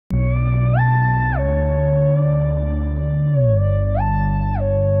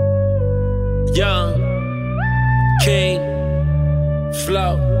Young King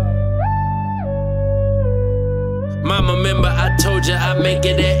Flow. Mama, remember I told you I'd make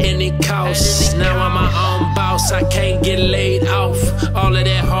it at any cost. Now I'm my own boss, I can't get laid off. All of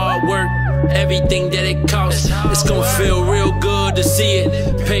that hard work, everything that it costs, it's gonna feel real good to see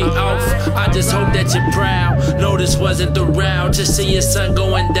it pay off. I just hope that you're proud. No, this wasn't the route to see your son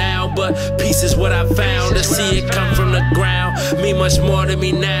going down, but peace is what I found. To see it come from the ground mean much more to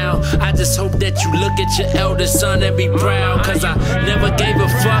me now. I just hope that you look at your eldest son and be proud, cause I never gave a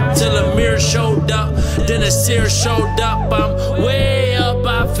fuck till a mirror showed up, then a seer showed up. I'm way up,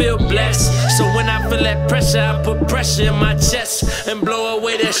 I feel blessed. So when I feel that pressure, I put pressure in my chest and blow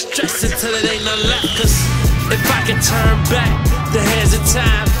away that stress until it ain't none left. Cause if I could turn back the hands of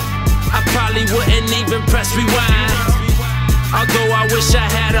time, I probably wouldn't even press rewind. Although I wish I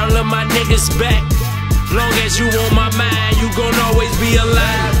had all of my niggas back, long as you on my mind, you gon' always be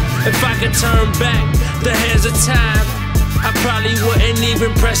alive. If I could turn back the hands of time, I probably wouldn't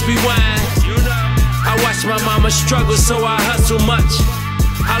even press rewind. I watched my mama struggle, so I hustle much.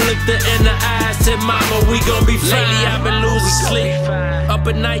 I looked her in the eyes, said, mama, we gon' be fine. Lately I've been losing sleep, up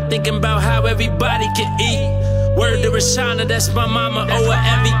at night thinking about how everybody can eat. Word to Rashana, that's my mama, owe her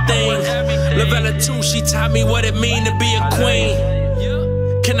everything. Lavella too, she taught me what it mean to be a queen.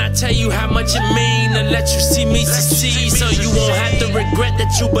 Can I tell you how much it mean to let you see me succeed, so you won't have to regret that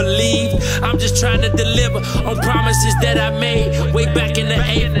you believed? I'm just trying to deliver on promises that I made way back in the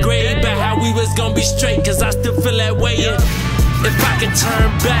 8th grade about how we was gonna be straight, cause I still feel that way. If I could turn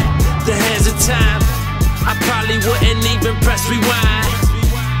back the hands of time, I probably wouldn't even press rewind.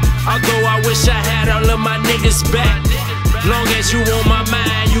 Although I wish I had all of my niggas back, long as you on my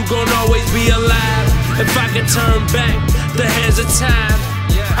mind, you gon' always be alive. If I could turn back the hands of time,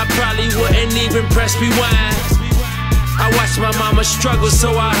 I probably wouldn't even press rewind. I watched my mama struggle,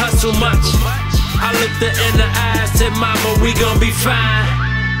 so I hustle much. I looked her in the eyes, said, mama, we gon' be fine.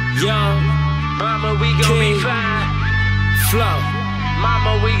 Young, mama, we gon' be fine. Flow,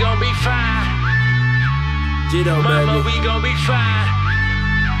 mama, we gon' be fine. Mama, we gon' be fine.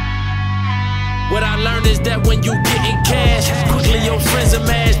 What I learned is that when you getting cash, quickly your friends are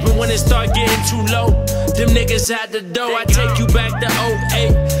mad, but when it start getting too low, them niggas out the door. I take you back to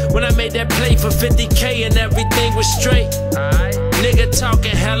 08, when I made that play for 50K and everything was straight. Nigga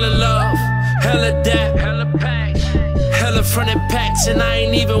talking hella love, hella that, hella packs, hella frontin' packs, and I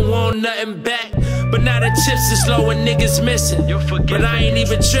ain't even want nothing back. But now the chips is low and niggas missing, but I ain't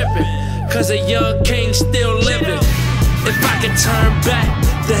even tripping, cause a young king still living. If I could turn back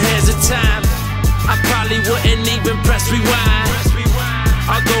the hands of time, I probably wouldn't even press rewind.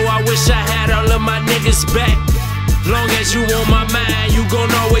 Although I wish I had all of my niggas back, long as you on my mind, you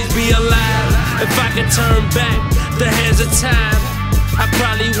gon' always be alive. If I could turn back the hands of time, I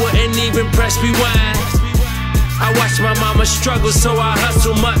probably wouldn't even press rewind. I watched my mama struggle, so I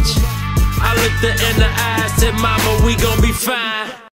hustle much. I looked her in the eyes, said, mama, we gon' be fine.